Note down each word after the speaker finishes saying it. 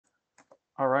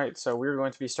Alright, so we're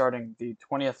going to be starting the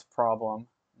 20th problem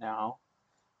now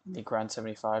in the Grind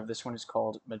 75. This one is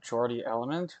called Majority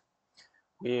Element.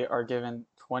 We are given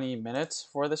 20 minutes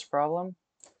for this problem,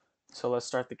 so let's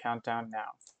start the countdown now.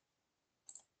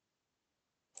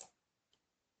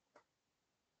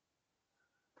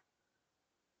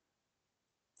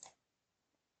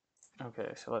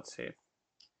 Okay, so let's see.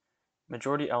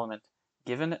 Majority element.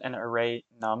 Given an array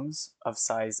nums of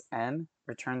size n,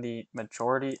 return the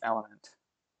majority element.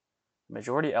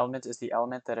 Majority element is the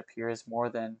element that appears more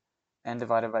than n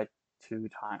divided by 2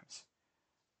 times.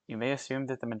 You may assume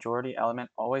that the majority element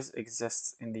always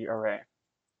exists in the array.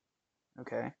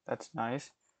 Okay, that's nice.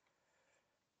 It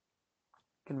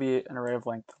can be an array of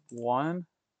length 1.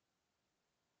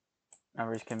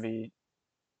 Numbers can be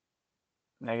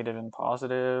negative and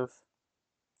positive.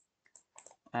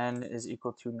 N is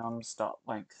equal to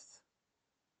nums.length.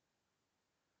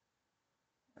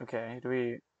 Okay,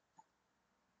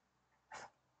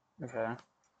 okay. I'm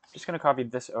just going to copy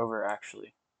this over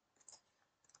actually.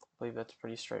 I believe that's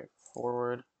pretty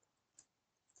straightforward.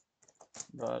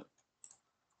 But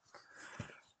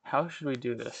how should we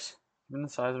do this? Given the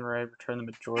size of an array, return the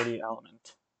majority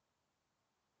element.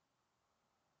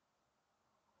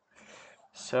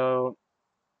 So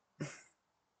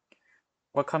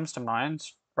what comes to mind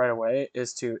right away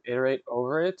is to iterate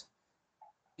over it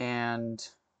and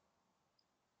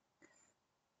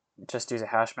just use a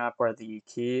hash map where the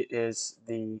key is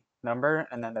the number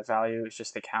and then the value is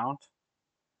just the count.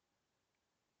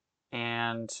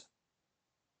 And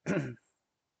to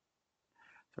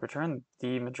return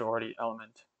the majority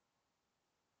element.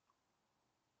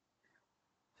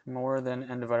 More than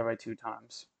n divided by 2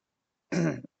 times.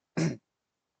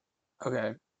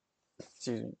 Okay,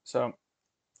 excuse me. So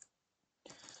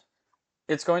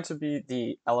it's going to be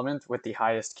the element with the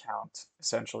highest count,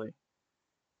 essentially.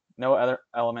 No other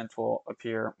element will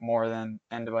appear more than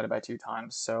n divided by 2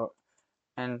 times. So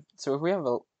if we have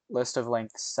a list of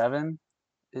length 7,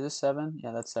 is this 7?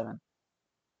 Yeah, that's 7.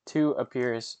 2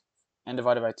 appears n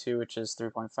divided by 2, which is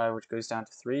 3.5, which goes down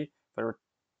to 3, but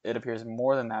it appears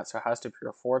more than that, so it has to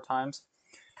appear 4 times.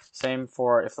 Same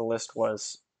for if the list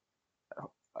was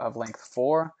of length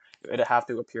 4, it'd have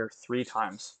to appear 3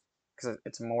 times because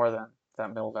it's more than that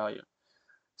middle value.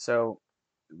 So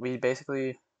we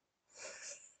basically,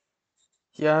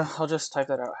 yeah, I'll just type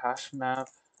that out, hash map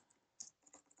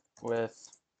with,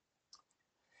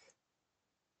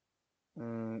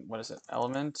 what is it,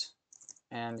 element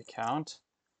and count.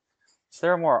 Is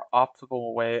there a more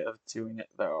optimal way of doing it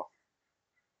though?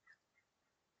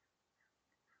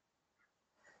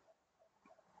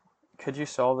 Could you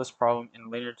solve this problem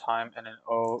in linear time and in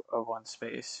O of 1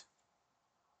 space?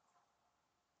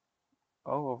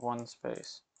 O of 1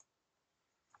 space.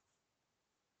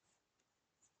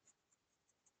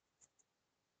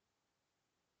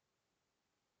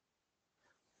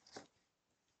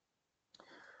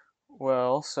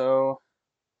 Well, so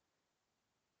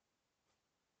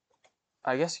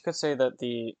I guess you could say that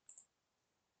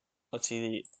let's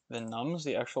see, the nums,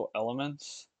 the actual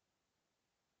elements,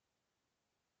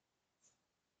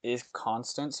 is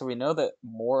constant. So we know that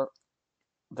more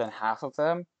than half of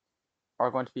them are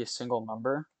going to be a single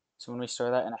number. So when we store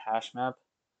that in a hash map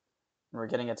and we're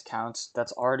getting its counts,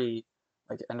 that's already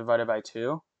like n divided by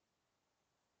 2.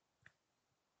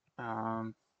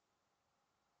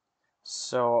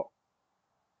 So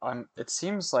it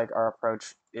seems like our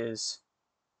approach is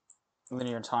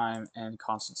linear time and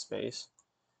constant space.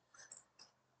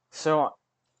 So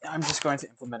I'm just going to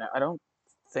implement it. I don't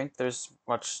think there's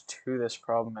much to this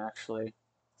problem actually.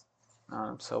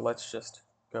 So let's just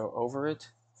go over it.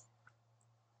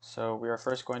 So we are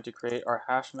first going to create our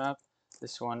hash map.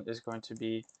 This one is going to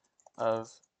be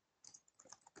of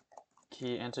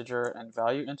key integer and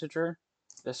value integer.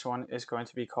 This one is going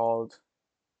to be called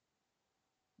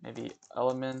maybe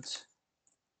element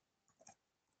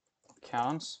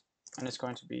counts, and it's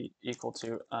going to be equal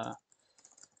to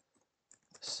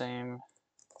same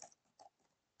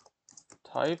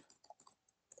type.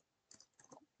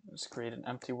 Let's create an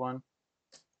empty one.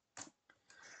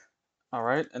 All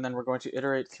right, and then we're going to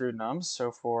iterate through nums.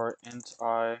 So for int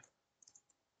I is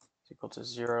equal to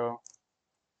 0,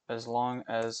 as long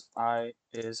as I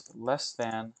is less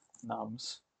than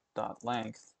nums dot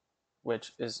length,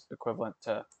 which is equivalent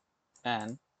to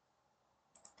n,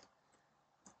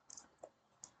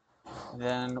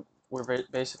 then we're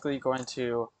basically going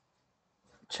to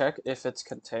check if it's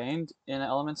contained in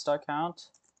elements.count.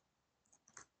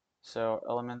 So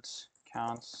elements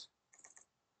counts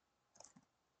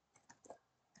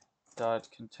dot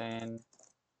contain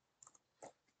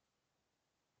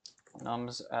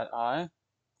nums at I.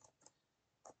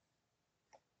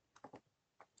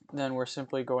 then we're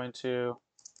simply going to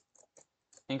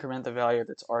increment the value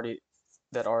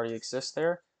that already exists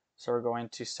there. So we're going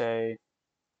to say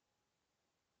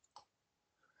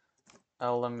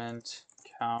element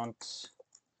count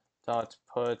dot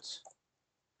put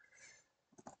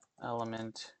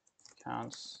element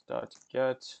counts dot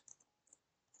get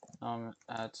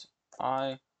at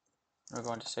I. We're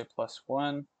going to say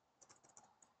 +1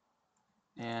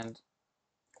 and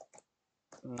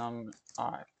num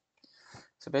I.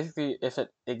 So basically, if it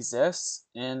exists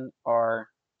in our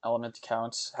element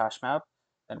counts hash map,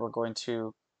 then we're going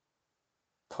to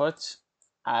put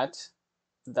at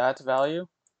that value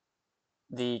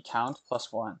the count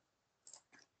 +1.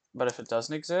 But if it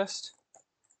doesn't exist,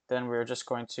 then we're just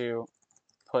going to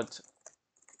put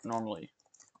normally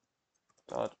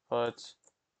dot put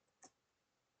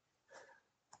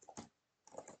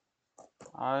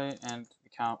I, and the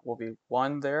count will be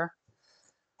 1 there.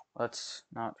 Let's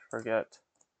not forget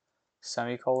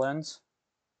semicolons.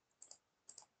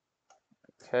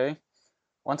 Okay,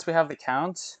 once we have the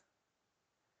count,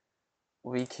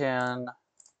 we can,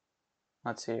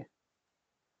 let's see,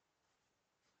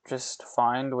 just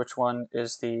find which one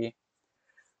is the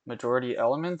majority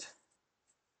element,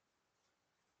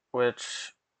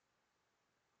 which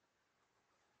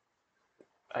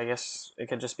I guess it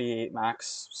could just be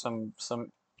max, some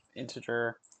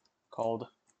integer called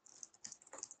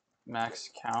max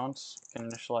count. You can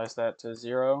initialize that to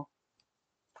 0.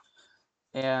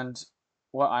 And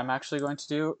what I'm actually going to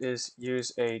do is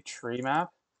use a tree map,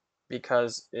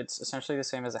 because it's essentially the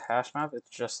same as a hash map. It's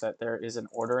just that there is an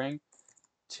ordering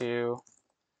to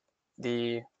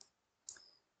the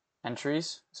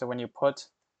entries. So when you put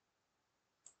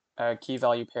a key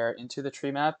value pair into the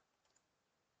tree map,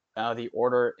 the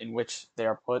order in which they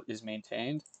are put is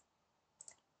maintained.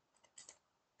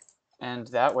 And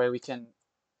that way we can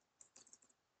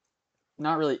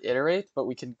not really iterate, but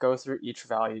we can go through each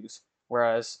values.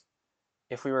 Whereas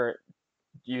if we were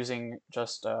using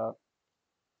just a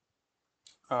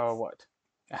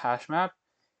hash map,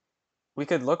 we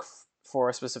could look for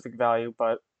a specific value,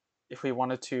 but if we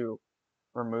wanted to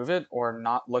remove it or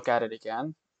not look at it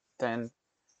again, then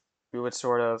we would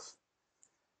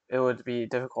it would be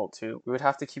difficult to. We would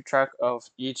have to keep track of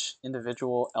each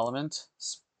individual element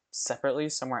separately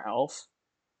somewhere else,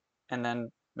 and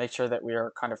then make sure that we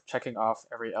are kind of checking off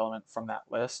every element from that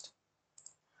list.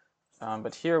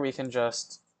 But here we can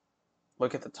just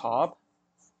look at the top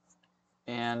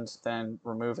and then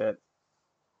remove it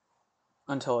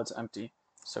until it's empty.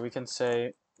 So we can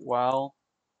say while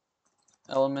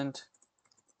element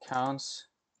counts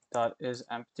dot is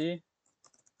empty.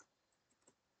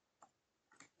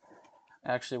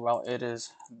 Actually, while it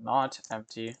is not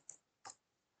empty,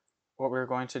 what we're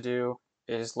going to do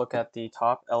is look at the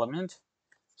top element.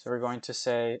 So we're going to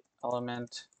say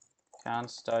element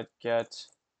counts dot get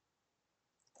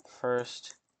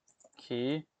first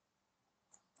key,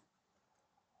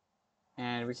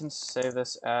 and we can save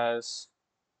this as,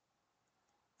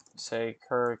 say,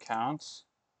 cur counts,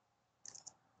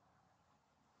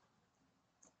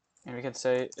 and we can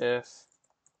say if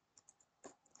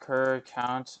cur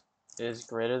count is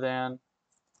greater than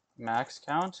max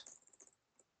count,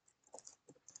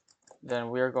 then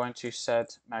we are going to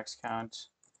set max count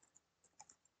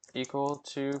equal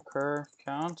to cur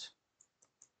count,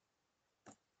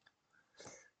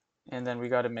 and then we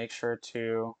got to make sure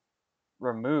to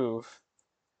remove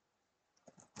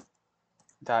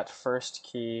that first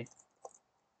key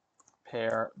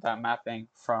pair, that mapping,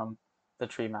 from the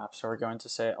tree map. So we're going to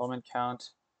say element count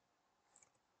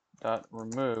dot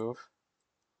remove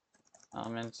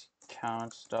element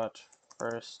count dot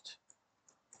first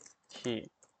key.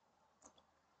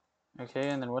 Okay,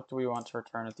 and then what do we want to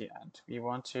return at the end? We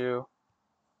want to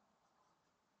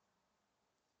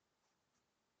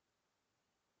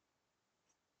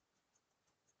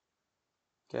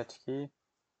get key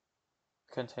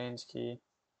contains key.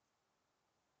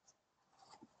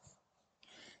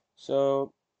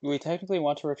 So we technically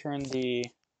want to return the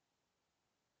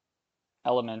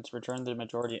return the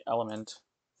majority element.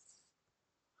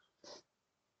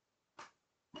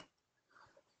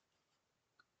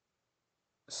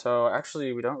 So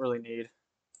actually we don't really need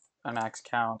a max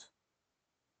count.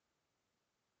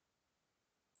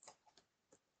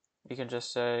 We can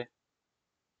just say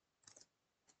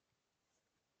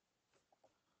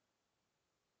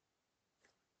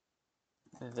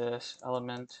this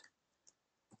element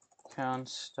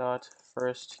counts dot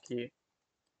first key.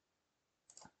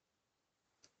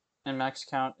 And max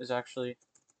count is actually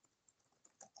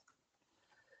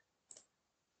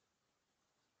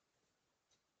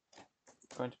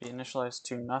going to be initialized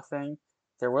to nothing.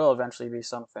 There will eventually be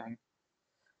something.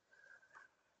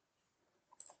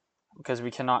 because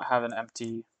we cannot have an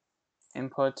empty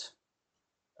input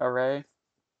array.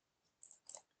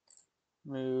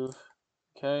 Move,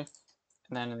 okay,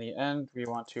 and then in the end we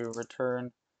want to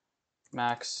return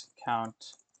max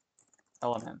count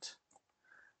element.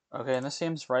 Okay, and this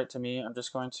seems right to me. I'm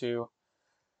just going to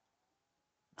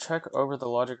check over the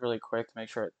logic really quick to make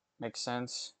sure it makes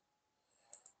sense.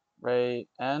 Array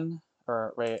n,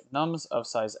 or array nums of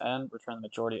size n, return the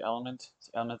majority element. It's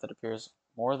the element that appears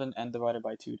more than n divided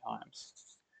by 2 times.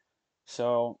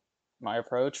 So my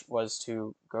approach was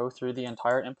to go through the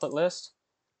entire input list,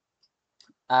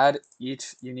 add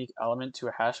each unique element to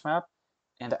a hash map,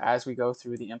 and as we go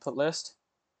through the input list,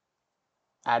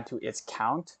 add to its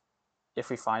count if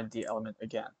we find the element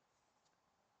again.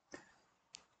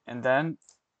 And then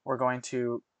we're going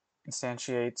to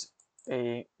instantiate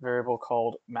a variable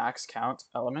called max count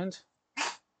element,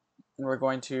 and we're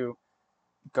going to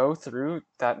go through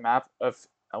that map of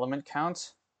element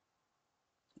counts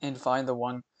and find the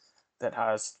one that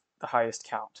has the highest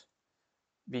count,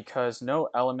 because no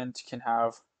element can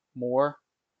have more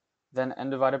than n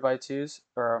divided by 2's,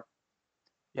 or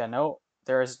yeah, no,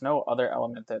 there is no other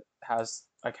element that has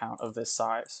a count of this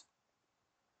size.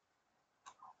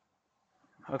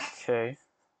 Okay,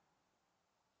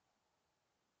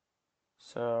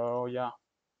 so yeah,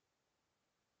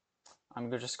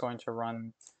 I'm just going to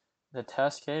run the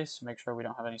test case to make sure we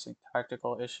don't have any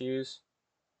syntactical issues.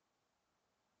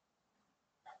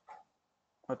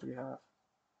 What do we have?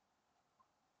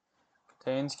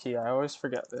 Contains key. I always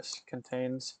forget this.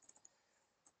 Contains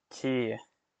key.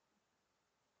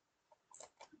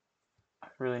 I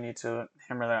really need to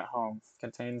hammer that home.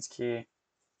 Contains key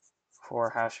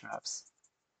for hash maps.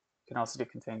 You can also do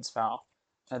contains val.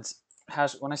 It's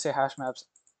hash. When I say hash maps,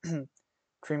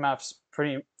 tree maps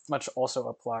pretty much also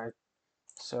apply.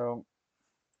 So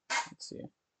let's see.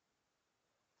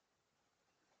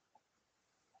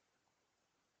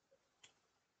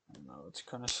 No, it's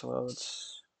kind of slow.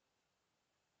 It's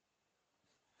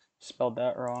spelled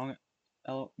that wrong.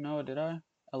 No, did I?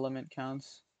 Element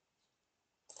counts.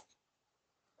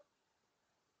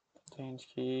 Contains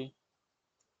key.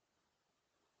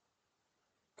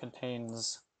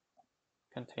 Contains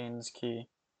key.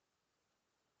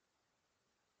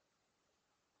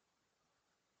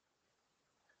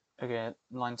 Okay,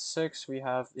 line 6 we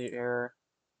have the error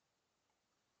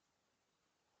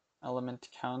element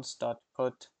counts dot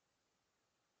put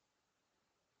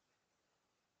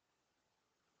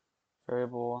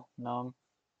variable num.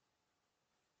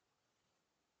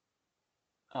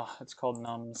 Oh, it's called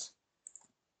nums.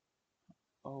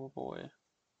 Oh boy,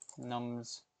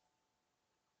 nums.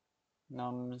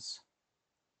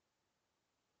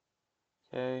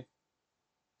 Okay,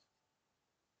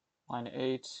 line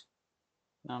 8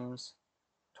 nums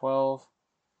 12.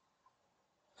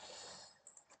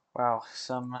 Wow,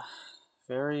 some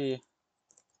very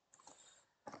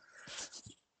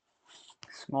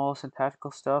small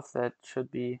syntactical stuff that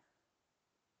should be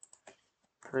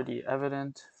pretty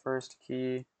evident. First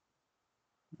key.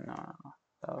 No,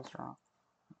 that was wrong.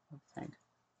 I think.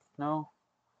 No.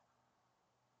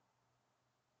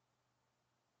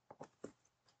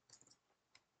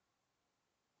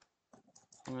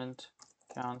 Element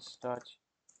counts dot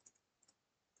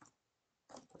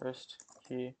first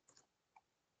key.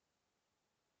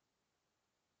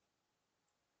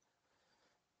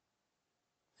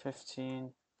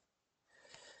 $15.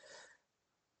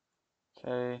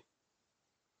 Okay.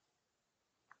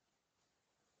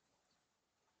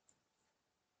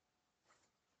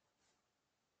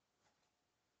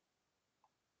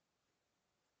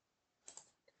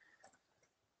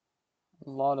 A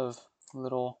lot of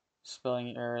little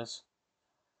spelling errors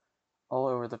all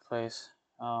over the place.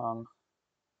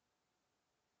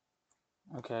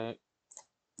 Okay,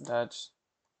 that's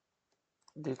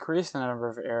decreased the number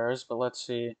of errors, but let's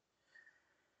see.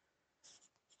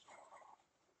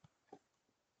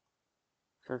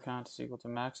 Cur count is equal to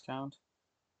max count.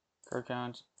 Cur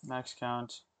count, max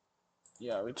count.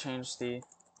 Yeah, we changed the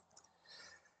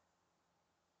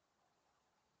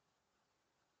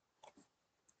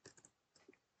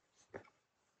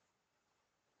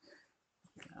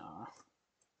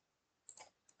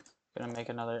gonna make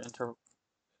another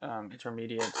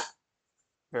intermediate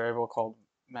variable called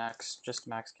max, just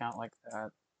max count like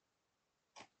that.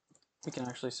 We can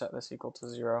actually set this equal to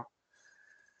 0.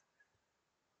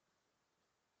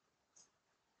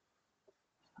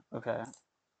 Okay.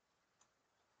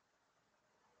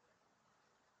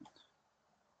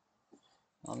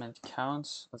 Element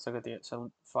counts. Let's look at the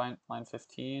so find line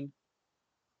 15.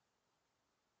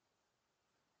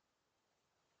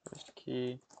 First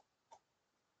key.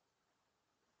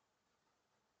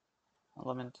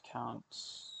 element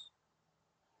counts.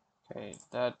 Okay,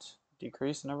 that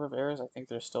decreased the number of errors. I think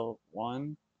there's still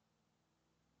one.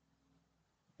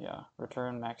 Yeah,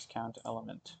 return max count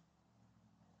element.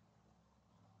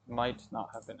 Might not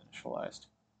have been initialized.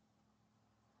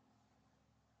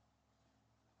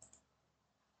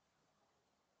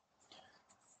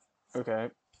 Okay.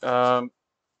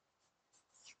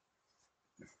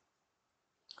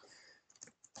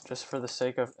 Just for the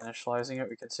sake of initializing it,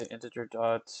 we can say integer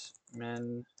dot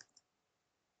min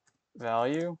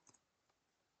value.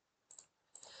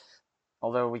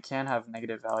 Although we can have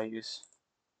negative values.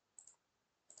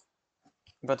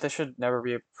 But this should never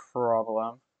be a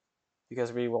problem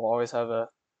because we will always have an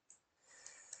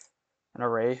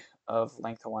array of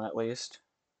length 1 at least.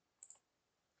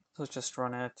 So let's just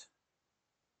run it.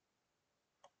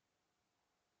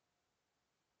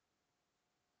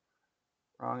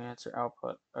 Wrong answer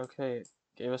output. Okay,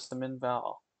 gave us the min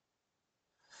val.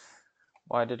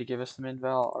 Why did it give us the min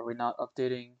val? Are we not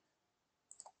updating?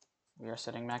 We are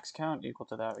setting max count equal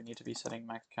to that. We need to be setting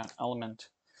max count element.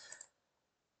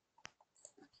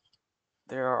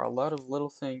 There are a lot of little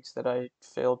things that I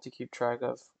failed to keep track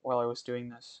of while I was doing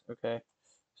this. Okay,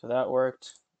 so that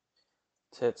worked.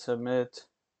 Let's hit submit.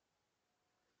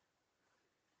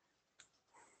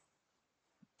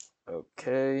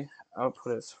 Okay,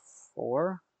 output is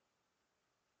 4.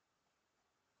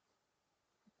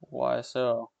 Why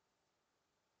so?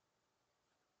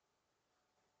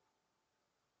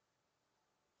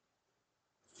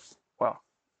 Well,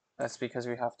 that's because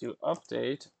we have to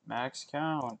update max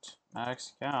count.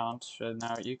 Max count should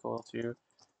now equal to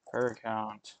per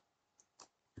count.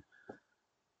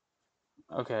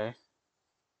 Okay.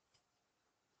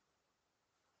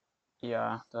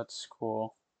 Yeah, that's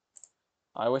cool.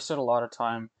 I wasted a lot of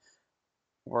time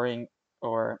worrying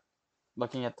or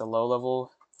looking at the low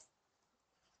level.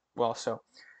 Well, so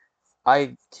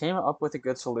I came up with a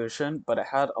good solution, but it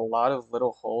had a lot of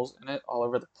little holes in it all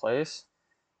over the place,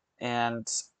 and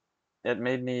it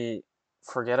made me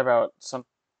forget about some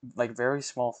like very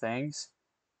small things,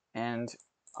 and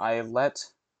I let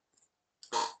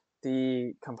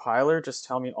the compiler just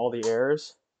tell me all the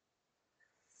errors.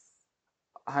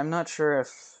 I'm not sure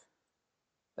if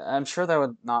I'm sure that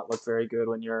would not look very good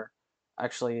when you're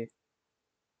actually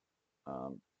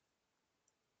um,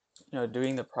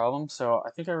 doing the problem. So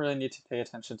I think I really need to pay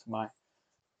attention to my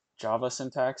Java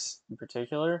syntax in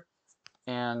particular,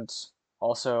 and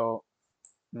also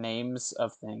names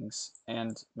of things,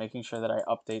 and making sure that I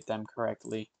update them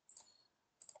correctly.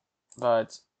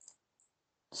 But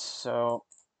so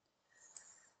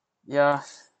yeah,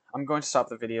 I'm going to stop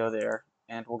the video there,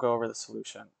 and we'll go over the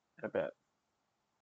solution in a bit.